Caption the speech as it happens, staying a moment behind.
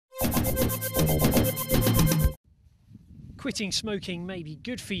Quitting smoking may be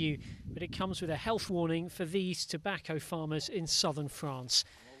good for you, but it comes with a health warning for these tobacco farmers in southern France.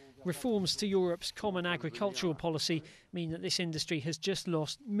 Reforms to Europe's common agricultural policy mean that this industry has just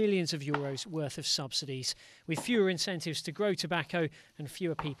lost millions of euros worth of subsidies. With fewer incentives to grow tobacco and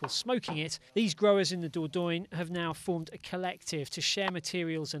fewer people smoking it, these growers in the Dordogne have now formed a collective to share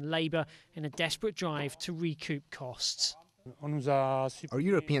materials and labour in a desperate drive to recoup costs. Our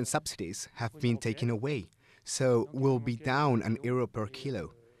European subsidies have been taken away, so we'll be down €1 per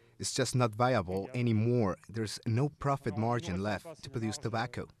kilo. It's just not viable anymore. There's no profit margin left to produce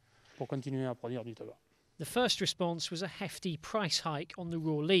tobacco. The first response was a hefty price hike on the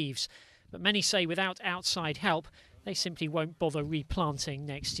raw leaves, but many say without outside help, they simply won't bother replanting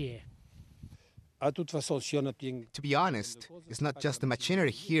next year. To be honest, it's not just the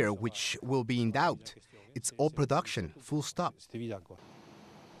machinery here which will be in doubt. It's all production, full stop.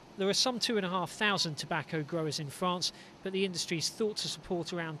 There are some 2,500 tobacco growers in France, but the industry is thought to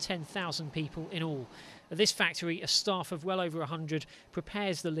support around 10,000 people in all. At this factory, a staff of well over 100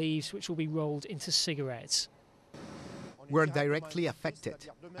 prepares the leaves which will be rolled into cigarettes. We're directly affected.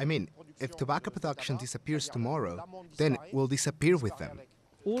 I mean, if tobacco production disappears tomorrow, then we'll disappear with them.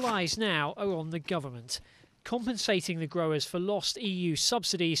 All eyes now are on the government. Compensating the growers for lost EU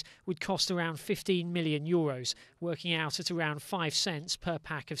subsidies would cost around €15 million, working out at around 5 cents per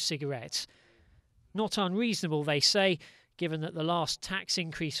pack of cigarettes. Not unreasonable, they say, given that the last tax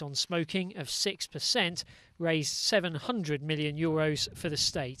increase on smoking of 6% raised €700 million for the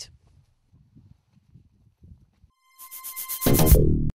state.